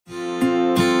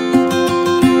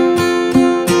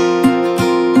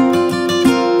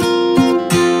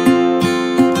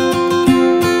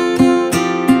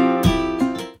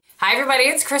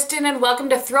Kristin and welcome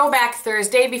to Throwback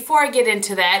Thursday. Before I get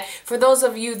into that, for those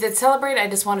of you that celebrate, I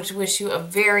just wanted to wish you a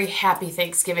very happy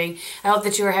Thanksgiving. I hope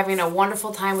that you are having a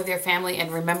wonderful time with your family and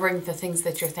remembering the things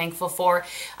that you're thankful for.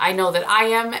 I know that I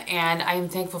am, and I am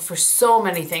thankful for so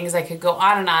many things. I could go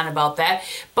on and on about that,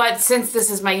 but since this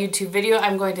is my YouTube video,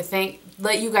 I'm going to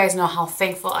let you guys know how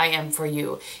thankful I am for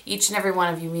you. Each and every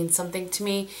one of you means something to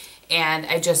me. And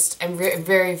I'm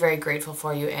very, very grateful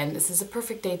for you. And this is a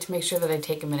perfect day to make sure that I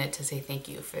take a minute to say thank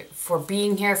you for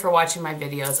being here, for watching my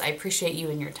videos. I appreciate you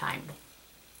and your time.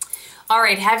 All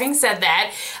right, having said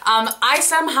that, I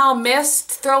somehow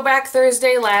missed Throwback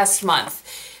Thursday last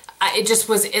month. It just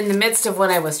was in the midst of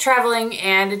when I was traveling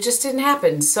and it just didn't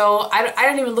happen. So I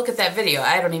don't even look at that video.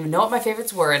 I don't even know what my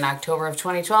favorites were in October of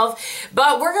 2012.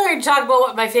 But we're going to talk about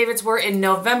what my favorites were in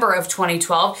November of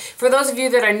 2012. For those of you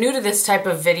that are new to this type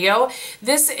of video,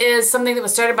 this is something that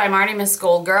was started by Marnie Miss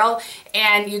Gold Girl.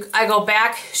 And I go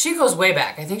back, she goes way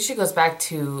back. I think she goes back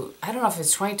to, I don't know if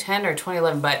it's 2010 or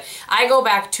 2011, but I go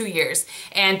back 2 years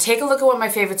and take a look at what my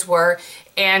favorites were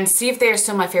and see if they are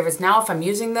still my favorites now, if I'm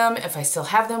using them, if I still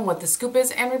have them, what the scoop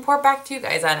is, and report back to you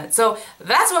guys on it. So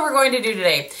that's what we're going to do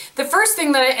today. The first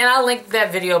thing that and I'll link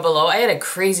that video below, I had a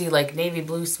crazy like navy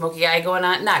blue smoky eye going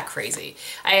on. Not crazy.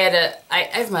 I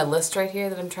have my list right here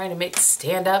that I'm trying to make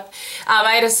stand up.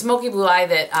 I had a smoky blue eye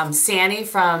that Sandy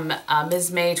from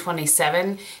Ms. May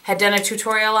 27 had done a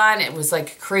tutorial on. It was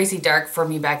like crazy dark for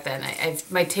me back then.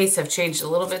 My tastes have changed a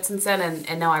little bit since then,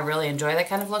 and now I really enjoy that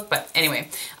kind of look. But anyway,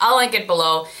 I'll link it below.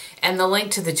 And the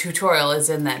link to the tutorial is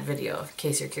in that video, in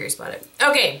case you're curious about it.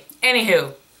 Okay,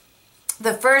 anywho,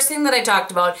 the first thing that I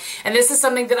talked about, and this is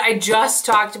something that I just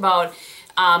talked about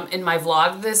in my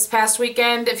vlog this past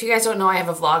weekend. If you guys don't know, I have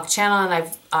a vlog channel,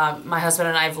 and my husband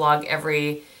and I vlog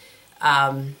every,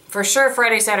 for sure,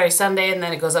 Friday, Saturday, Sunday, and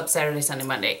then it goes up Saturday, Sunday,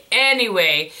 Monday.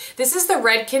 Anyway, this is the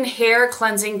Redken Hair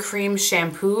Cleansing Cream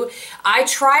Shampoo. I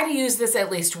try to use this at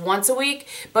least once a week,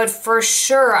 but for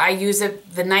sure I use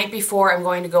it the night before I'm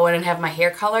going to go in and have my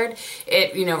hair colored.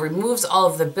 It, you know, removes all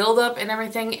of the buildup and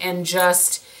everything and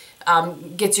just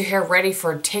gets your hair ready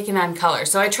for taking on color.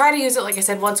 So I try to use it, like I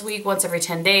said, once a week, once every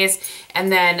 10 days,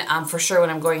 and then for sure when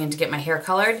I'm going in to get my hair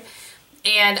colored.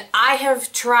 And I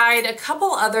have tried a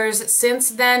couple others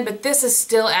since then, but this is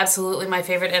still absolutely my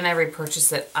favorite, and I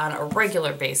repurchase it on a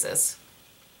regular basis.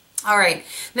 All right,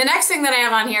 the next thing that I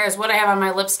have on here is what I have on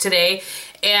my lips today,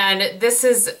 and this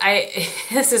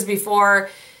is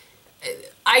before.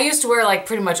 I used to wear like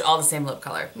pretty much all the same lip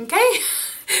color. Okay.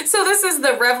 So this is the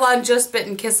Revlon Just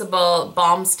Bitten Kissable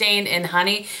Balm Stain in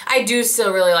Honey. I do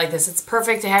still really like this. It's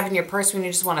perfect to have in your purse when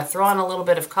you just want to throw on a little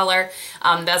bit of color.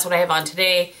 That's what I have on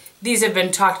today. These have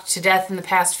been talked to death in the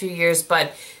past few years,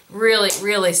 but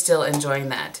really still enjoying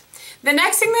that. The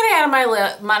next thing that I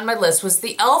had on my list was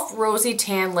the e.l.f. Rosy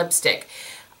Tan Lipstick.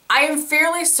 I am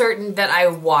fairly certain that I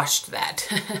washed that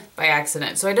by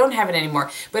accident, so I don't have it anymore.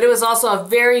 But it was also a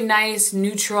very nice,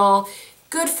 neutral,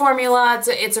 good formula.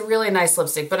 It's a really nice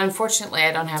lipstick, but unfortunately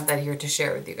I don't have that here to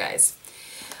share with you guys.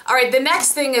 All right, the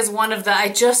next thing is one of the, I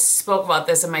just spoke about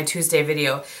this in my Tuesday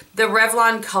video, the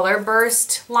Revlon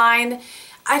Colorburst line.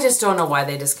 I just don't know why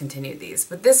they discontinued these,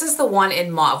 but this is the one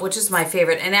in mauve, which is my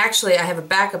favorite. And actually, I have a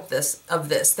backup of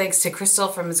this thanks to Crystal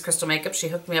from Miss Crystal Makeup. She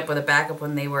hooked me up with a backup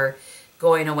when they were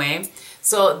going away.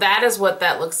 So that is what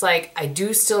that looks like. I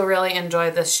do still really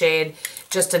enjoy this shade.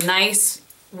 Just a nice,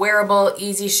 wearable,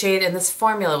 easy shade, and this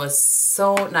formula was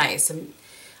so nice. And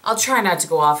I'll try not to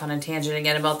go off on a tangent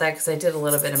again about that because I did a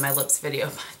little bit in my lips video,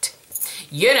 but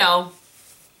you know.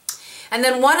 And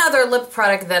then one other lip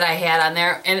product that I had on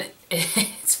there, and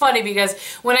it's funny because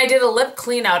when I did a lip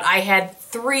clean out, I had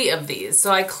 3 of these.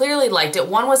 So I clearly liked it.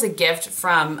 One was a gift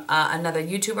from another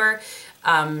YouTuber,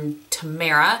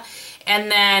 Tamara.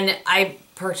 And then I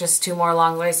purchased 2 more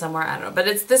along the way somewhere. I don't know. But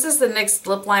this is the NYX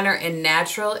lip liner in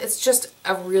Natural. It's just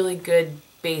a really good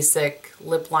basic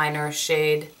lip liner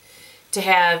shade to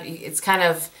have. It's kind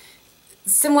of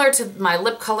similar to my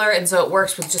lip color, and so it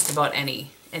works with just about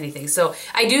anything. So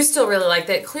I do still really like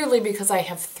that, clearly because I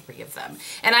have 3 of them.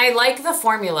 And I like the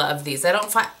formula of these. I don't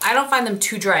find them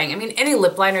too drying. I mean, any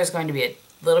lip liner is going to be a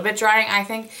little bit drying, I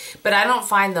think, but I don't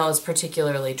find those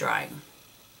particularly drying.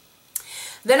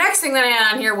 The next thing that I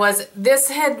had on here was,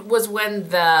 was when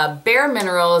the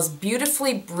BareMinerals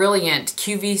Beautifully Brilliant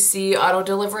QVC auto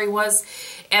delivery was,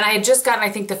 and I had just gotten, I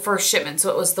think, the first shipment,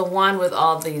 so it was the one with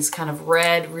all these kind of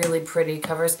red, really pretty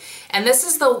covers. And this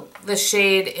is the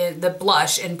shade, the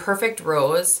blush in Perfect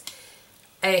Rose.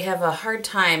 I have a hard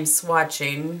time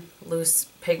swatching loose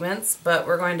pigments, but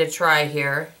we're going to try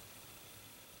here.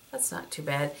 That's not too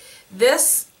bad.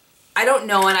 This I don't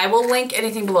know, and I will link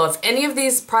anything below. If any of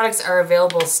these products are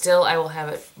available still, I will have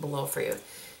it below for you.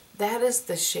 That is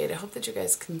the shade. I hope that you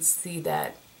guys can see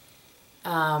that.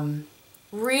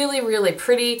 Really, really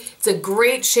pretty. It's a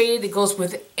great shade that goes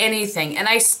with anything. And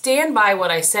I stand by what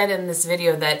I said in this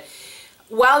video that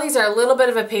while these are a little bit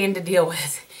of a pain to deal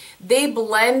with, they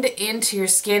blend into your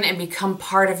skin and become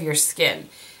part of your skin.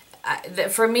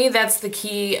 For me, that's the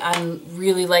key on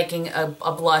really liking a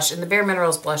blush. And the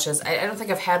BareMinerals blushes, I don't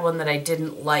think I've had one that I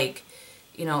didn't like,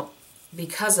 you know,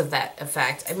 because of that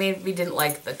effect. I maybe didn't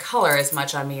like the color as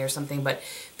much on me or something, but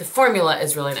the formula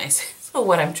is really nice. So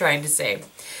what I'm trying to say.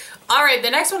 All right, the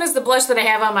next one is the blush that I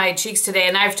have on my cheeks today,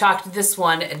 and I've talked this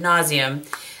one ad nauseum.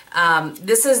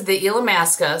 This is the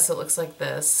Illamasqua, so it looks like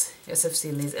this. Yes, I've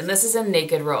seen these. And this is in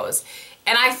Naked Rose.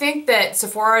 And I think that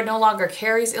Sephora no longer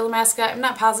carries Illamasqua. I'm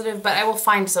not positive, but I will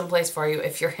find someplace for you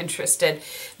if you're interested.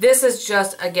 This is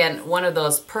just, again, one of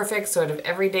those perfect sort of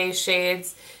everyday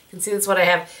shades. You can see that's what I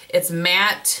have. It's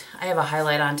matte. I have a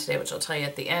highlight on today, which I'll tell you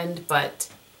at the end, but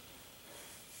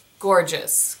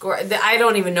gorgeous. I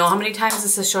don't even know how many times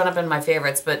this has shown up in my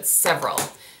favorites, but several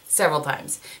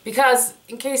times. Because,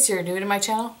 in case you're new to my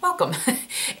channel, welcome.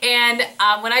 And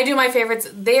when I do my favorites,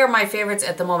 they are my favorites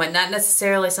at the moment. Not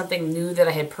necessarily something new that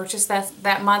I had purchased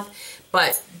that month,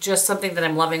 but just something that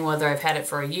I'm loving, whether I've had it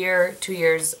for a year, 2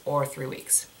 years, or 3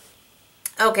 weeks.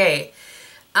 Okay,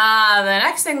 the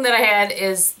next thing that I had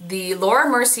is the Laura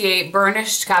Mercier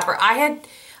Burnished Copper. I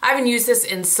haven't used this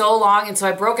in so long, and so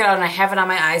I broke it out and I have it on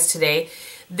my eyes today.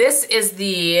 This is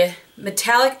the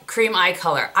Metallic Cream Eye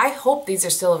Color. I hope these are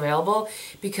still available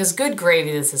because good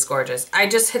gravy, this is gorgeous. I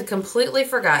just had completely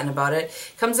forgotten about it.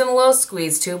 Comes in a little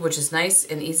squeeze tube, which is nice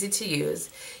and easy to use.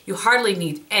 You hardly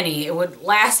need any. It would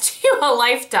last you a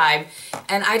lifetime,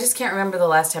 and I just can't remember the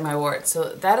last time I wore it. So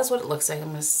that is what it looks like.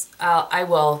 I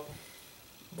will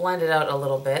blend it out a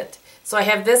little bit. So I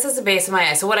have this as a base of my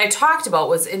eye. So what I talked about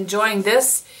was enjoying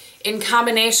this in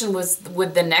combination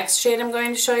with the next shade I'm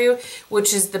going to show you,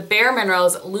 which is the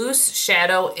BareMinerals Loose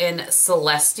Shadow in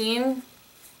Celestine.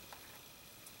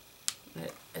 I'm going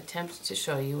to attempt to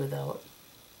show you without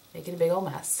making a big old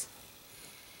mess.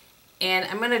 And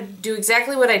I'm going to do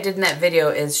exactly what I did in that video,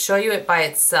 is show you it by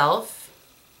itself.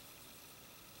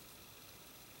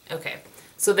 Okay,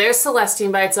 so there's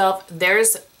Celestine by itself,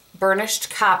 there's Burnished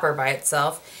Copper by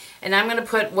itself. And I'm going to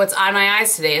put what's on my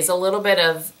eyes today is a little bit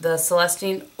of the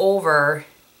Celestine over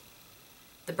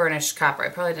the Burnished Copper. I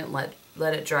probably didn't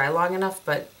let it dry long enough,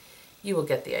 but you will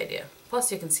get the idea.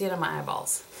 Plus, you can see it on my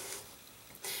eyeballs.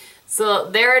 So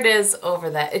there it is over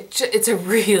that. It's a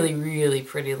really, really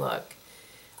pretty look.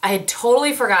 I had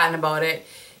totally forgotten about it.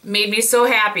 Made me so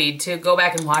happy to go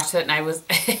back and watch it. And I was,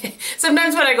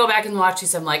 sometimes when I go back and watch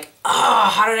these, I'm like,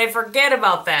 oh, how did I forget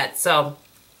about that? So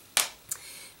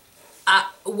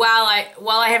while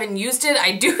I haven't used it,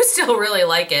 I do still really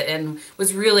like it and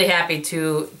was really happy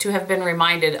to have been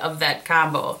reminded of that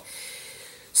combo.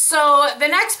 So the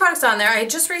next products on there, I had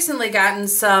just recently gotten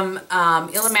some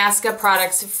Illamasqua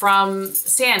products from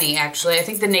Sani, actually. I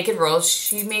think the Naked Rose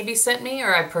she maybe sent me,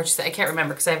 or I purchased it. I can't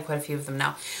remember because I have quite a few of them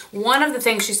now. One of the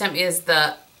things she sent me is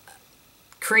the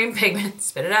cream pigment,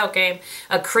 spit it out game,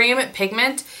 a cream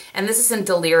pigment, and this is in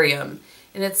Delirium.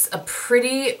 And it's a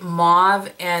pretty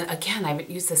mauve, and again, I haven't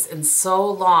used this in so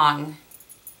long.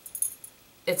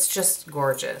 It's just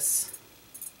gorgeous.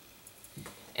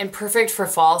 And perfect for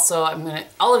fall, so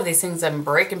all of these things I'm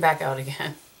breaking back out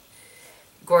again.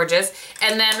 Gorgeous.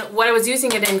 And then what I was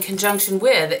using it in conjunction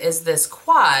with is this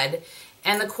quad.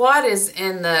 And the quad is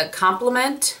in the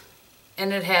Complement,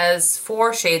 and it has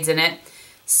 4 shades in it.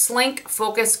 Slink,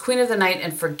 Focus, Queen of the Night,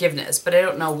 and Forgiveness, but I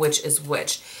don't know which is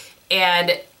which.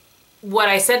 And what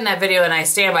I said in that video, and I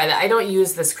stand by that, I don't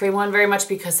use this cream one very much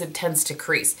because it tends to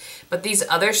crease. But these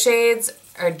other shades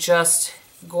are just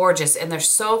gorgeous, and they're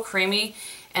so creamy.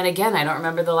 And again, I don't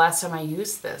remember the last time I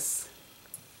used this.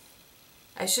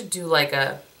 I should do like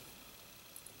a,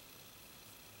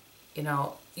 you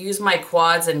know, use my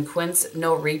quads and quints,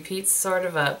 no repeats sort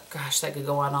of a, gosh, that could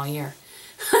go on all year.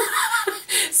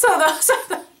 So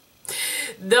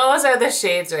those are the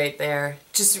shades right there.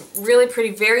 Just really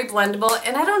pretty, very blendable.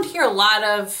 And I don't hear a lot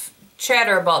of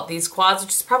chatter about these quads,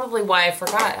 which is probably why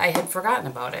I had forgotten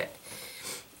about it.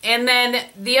 And then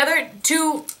the other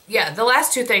two, the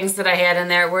last 2 things that I had in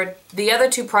there were the other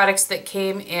 2 products that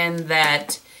came in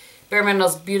that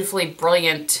BareMinerals Beautifully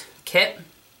Brilliant kit.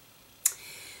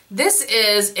 This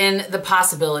is in the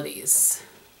Possibilities.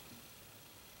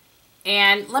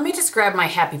 And let me just grab my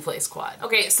Happy Place quad.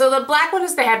 Okay, so the black one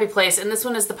is the Happy Place and this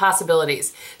one is the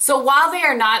Possibilities. So while they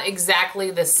are not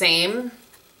exactly the same,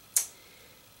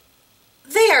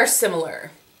 they are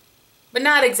similar. but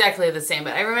not exactly the same.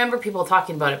 But I remember people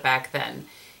talking about it back then,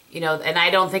 you know, and I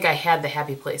don't think I had the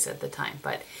Happy Place at the time.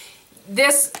 But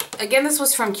this, again, this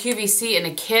was from QVC in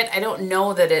a kit. I don't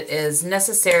know that it is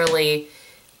necessarily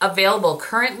available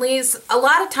currently. A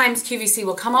lot of times QVC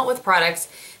will come out with products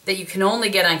that you can only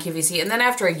get on QVC, and then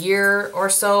after a year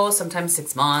or so, sometimes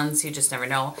 6 months, you just never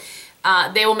know,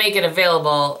 they will make it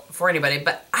available for anybody.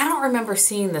 But I don't remember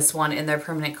seeing this one in their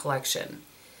permanent collection.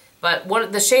 But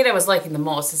the shade I was liking the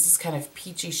most is this kind of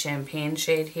peachy champagne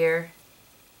shade here.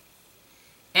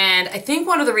 And I think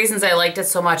one of the reasons I liked it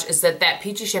so much is that that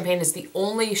peachy champagne is the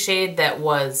only shade that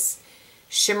was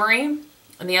shimmery,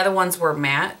 and the other ones were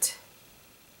matte.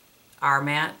 Are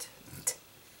matte.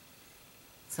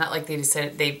 It's not like they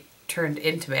decided they turned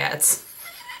into mattes.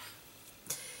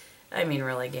 I mean,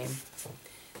 really, game.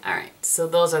 All right, so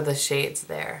those are the shades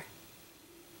there.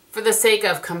 For the sake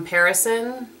of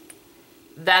comparison,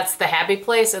 that's the Happy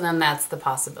Place, and then that's the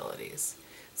Possibilities.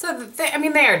 So, I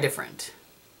mean, they are different.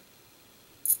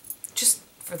 Just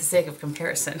for the sake of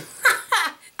comparison.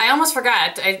 I almost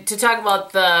forgot to talk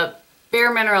about the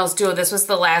BareMinerals Duo. This was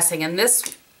the last thing, and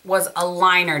this was a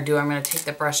liner duo. I'm going to take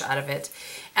the brush out of it.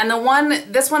 And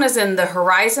this one is in the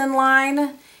Horizon line,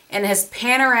 and it has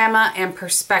Panorama and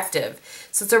Perspective.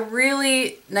 So it's a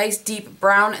really nice deep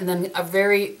brown and then a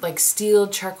very like steel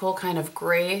charcoal kind of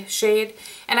gray shade.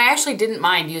 And I actually didn't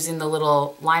mind using the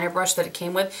little liner brush that it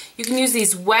came with. You can use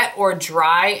these wet or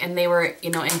dry, and they were,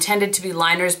 you know, intended to be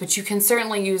liners, but you can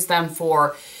certainly use them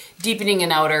for deepening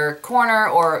an outer corner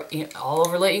or, you know, all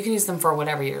overlay. You can use them for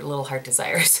whatever your little heart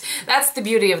desires. That's the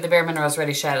beauty of the BareMinerals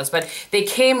Ready Shadows. But they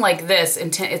came like this.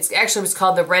 It's actually was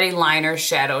called the Ready Liner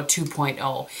Shadow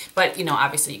 2.0. But, you know,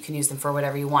 obviously you can use them for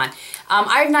whatever you want.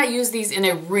 I've not used these in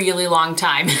a really long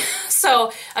time.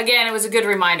 So, again, it was a good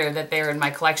reminder that they're in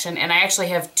my collection. And I actually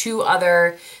have two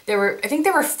other, I think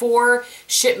there were 4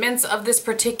 shipments of this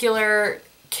particular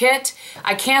kit.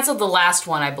 I canceled the last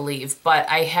one, I believe, but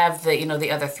I have the, you know,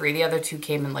 the other 3. The other 2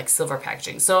 came in like silver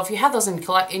packaging. So if you have those in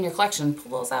your collection,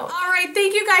 pull those out. All right,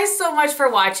 thank you guys so much for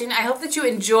watching. I hope that you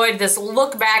enjoyed this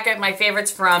look back at my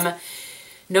favorites from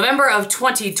November of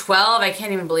 2012. I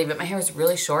can't even believe it. My hair was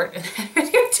really short in that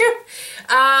video too.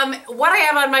 What I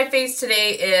have on my face today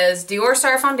is Dior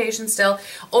Star Foundation still.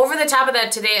 Over the top of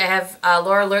that today, I have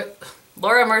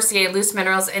Laura Mercier Loose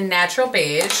Minerals in Natural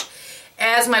Beige.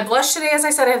 As my blush today, as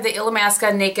I said, I have the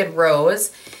Illamasqua Naked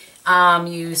Rose.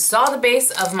 You saw the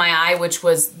base of my eye, which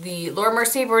was the Laura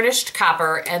Mercier Burnished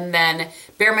Copper, and then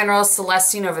BareMinerals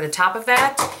Celestine over the top of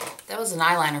that. That was an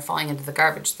eyeliner falling into the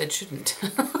garbage that shouldn't.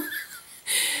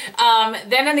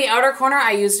 Then in the outer corner,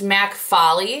 I used MAC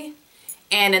Folly.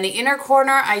 And in the inner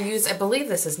corner, I used, I believe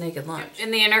this is Naked Lunch. In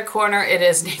the inner corner, it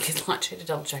is Naked Lunch. I had to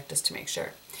double check this to make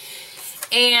sure.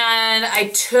 And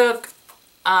I took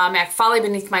MAC Folly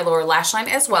beneath my lower lash line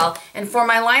as well. And for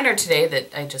my liner today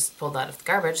that I just pulled out of the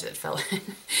garbage that fell in,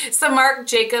 it's the Marc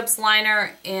Jacobs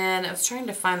liner, and I was trying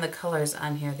to find the colors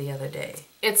on here the other day.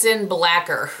 It's in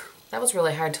Blacker. That was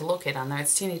really hard to locate on there.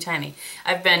 It's teeny tiny.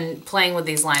 I've been playing with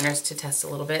these liners to test a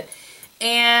little bit.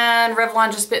 And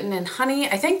Revlon Just Bitten in Honey.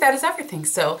 I think that is everything.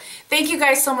 So thank you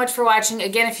guys so much for watching.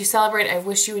 Again, if you celebrate, I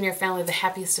wish you and your family the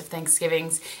happiest of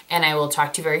Thanksgivings, and I will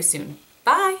talk to you very soon.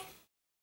 Bye!